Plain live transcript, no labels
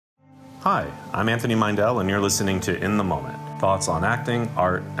Hi, I'm Anthony Mindell, and you're listening to In the Moment, thoughts on acting,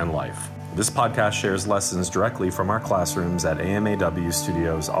 art, and life. This podcast shares lessons directly from our classrooms at AMAW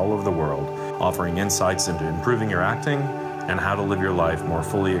studios all over the world, offering insights into improving your acting and how to live your life more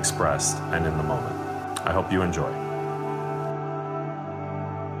fully expressed and in the moment. I hope you enjoy.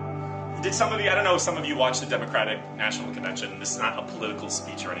 Did some of you, I don't know if some of you watched the Democratic National Convention. This is not a political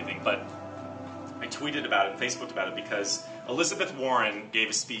speech or anything, but I tweeted about it, Facebooked about it, because Elizabeth Warren gave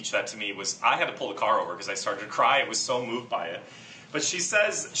a speech that to me was, I had to pull the car over because I started to cry. I was so moved by it. But she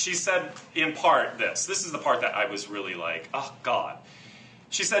said in part this is the part that I was really like, oh God.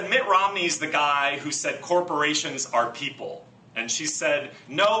 She said, Mitt Romney's the guy who said corporations are people. And she said,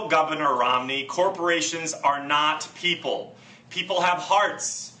 no, Governor Romney, corporations are not people. People have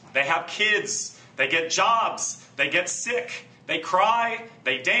hearts. They have kids. They get jobs. They get sick. They cry.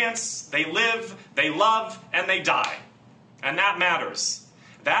 They dance. They live. They love. And they die. And that matters.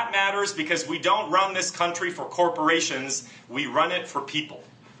 That matters because we don't run this country for corporations. We run it for people.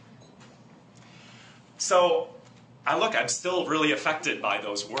 So, I'm still really affected by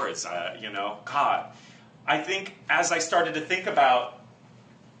those words. God. I think as I started to think about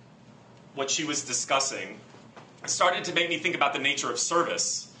what she was discussing, it started to make me think about the nature of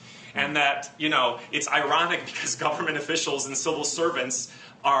service. And that, it's ironic because government officials and civil servants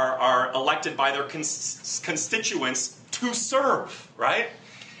are elected by their constituents to serve, right?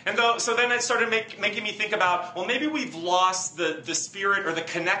 And so then it started making me think about, well, maybe we've lost the spirit or the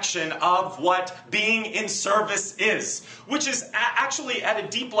connection of what being in service is, which is actually at a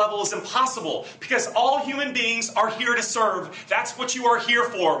deep level is impossible because all human beings are here to serve. That's what you are here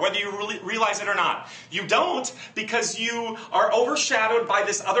for, whether you really realize it or not. You don't because you are overshadowed by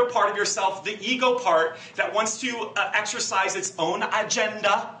this other part of yourself, the ego part that wants to exercise its own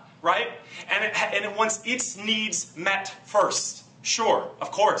agenda, right? And it wants its needs met first. Sure,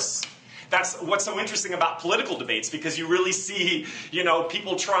 of course. That's what's so interesting about political debates because you really see,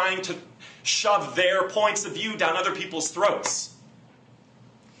 people trying to shove their points of view down other people's throats.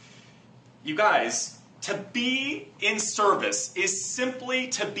 You guys, to be in service is simply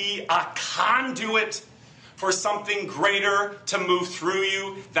to be a conduit for something greater to move through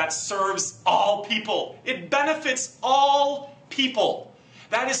you that serves all people. It benefits all people.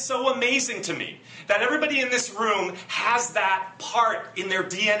 That is so amazing to me, that everybody in this room has that part in their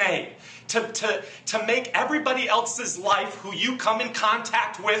DNA to make everybody else's life who you come in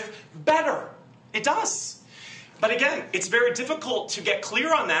contact with better. It does. But again, it's very difficult to get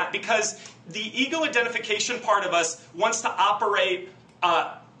clear on that because the ego identification part of us wants to operate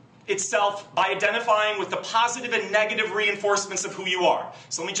itself by identifying with the positive and negative reinforcements of who you are.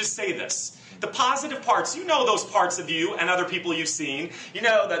 So let me just say this. The positive parts, those parts of you and other people you've seen.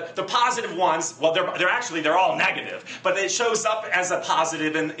 The positive ones, well, they're all negative. But it shows up as a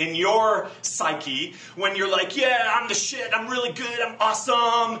positive in your psyche when you're like, yeah, I'm the shit, I'm really good, I'm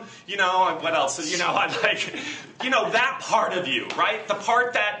awesome. What else? That part of you, right? The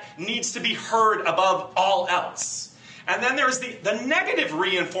part that needs to be heard above all else. And then there's the negative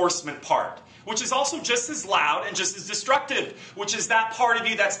reinforcement part, which is also just as loud and just as destructive, which is that part of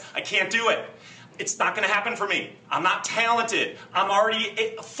you that's, I can't do it. It's not going to happen for me. I'm not talented. I'm already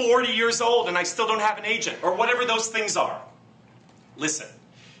 40 years old and I still don't have an agent, or whatever those things are. Listen,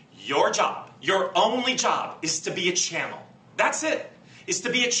 your job, your only job is to be a channel. That's it. Is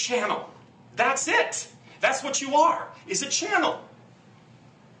to be a channel. That's it. That's what you are, is a channel.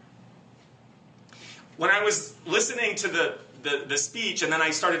 When I was listening to the speech, and then I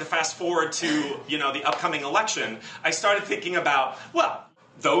started to fast forward to, the upcoming election, I started thinking about, well,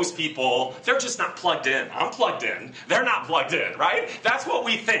 those people, they're just not plugged in. I'm plugged in. They're not plugged in, right? That's what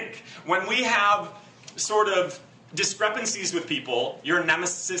we think. When we have sort of discrepancies with people, your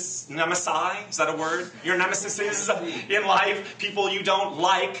nemesi, is that a word? Your nemesis in life, people you don't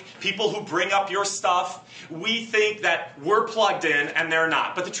like, people who bring up your stuff, we think that we're plugged in and they're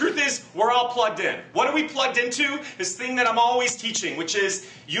not. But the truth is, we're all plugged in. What are we plugged into? This thing that I'm always teaching, which is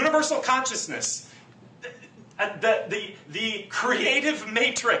universal consciousness, the creative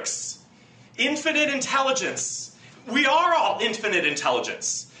matrix, infinite intelligence. We are all infinite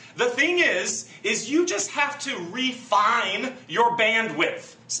intelligence. The thing is you just have to refine your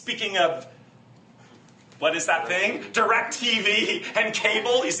bandwidth. Speaking of, what is that thing? DirecTV and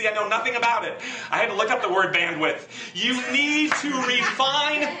cable. You see, I know nothing about it. I had to look up the word bandwidth. You need to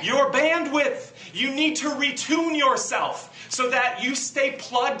refine your bandwidth. You need to retune yourself so that you stay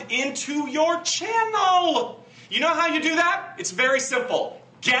plugged into your channel. You know how you do that? It's very simple.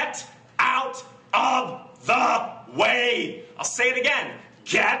 Get out of the way. I'll say it again.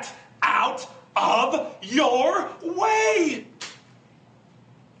 Get out of your way.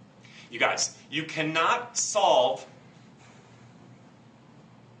 You guys, you cannot solve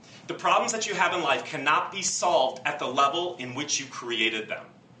the problems that you have in life cannot be solved at the level in which you created them.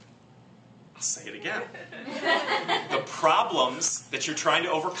 I'll say it again. The problems that you're trying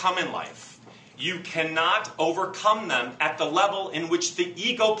to overcome in life, you cannot overcome them at the level in which the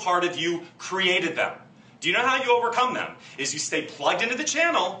ego part of you created them. Do you know how you overcome them? Is you stay plugged into the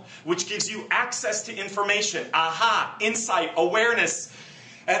channel, which gives you access to information, aha, insight, awareness,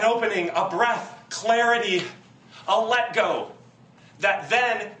 an opening, a breath, clarity, a let go, that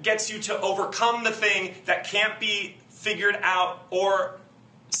then gets you to overcome the thing that can't be figured out or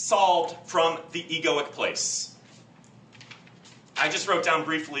solved from the egoic place. I just wrote down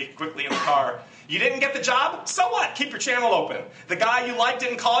briefly, quickly in the car, you didn't get the job? So what? Keep your channel open. The guy you liked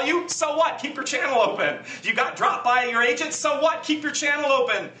didn't call you? So what? Keep your channel open. You got dropped by your agent? So what? Keep your channel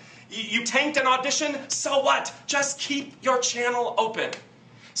open. You tanked an audition? So what? Just keep your channel open.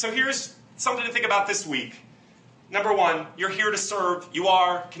 So here's something to think about this week. Number one, you're here to serve. You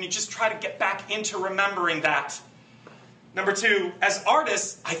are. Can you just try to get back into remembering that? Number two, as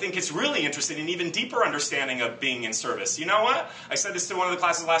artists, I think it's really interesting in even deeper understanding of being in service. You know what? I said this to one of the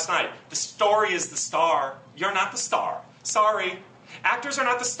classes last night. The story is the star. You're not the star. Sorry. Actors are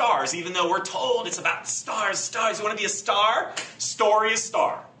not the stars, even though we're told it's about stars, stars. You want to be a star? Story is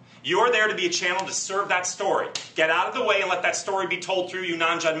star. You're there to be a channel to serve that story. Get out of the way and let that story be told through you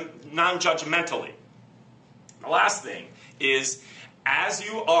non-judgmentally. The last thing is, as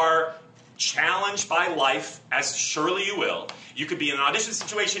you are challenged by life, as surely you will, you could be in an audition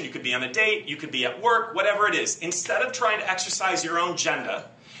situation, you could be on a date, you could be at work, whatever it is. Instead of trying to exercise your own agenda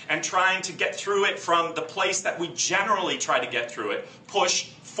and trying to get through it from the place that we generally try to get through it, push,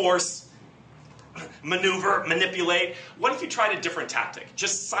 force, maneuver, manipulate, what if you tried a different tactic?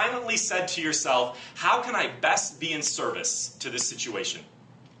 Just silently said to yourself, how can I best be in service to this situation?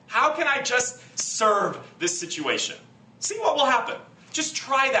 How can I just serve this situation? See what will happen. Just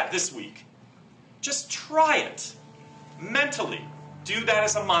try that this week. Just try it. Mentally. Do that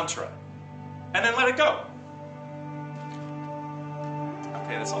as a mantra. And then let it go.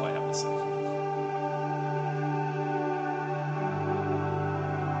 Okay, that's all I have to say.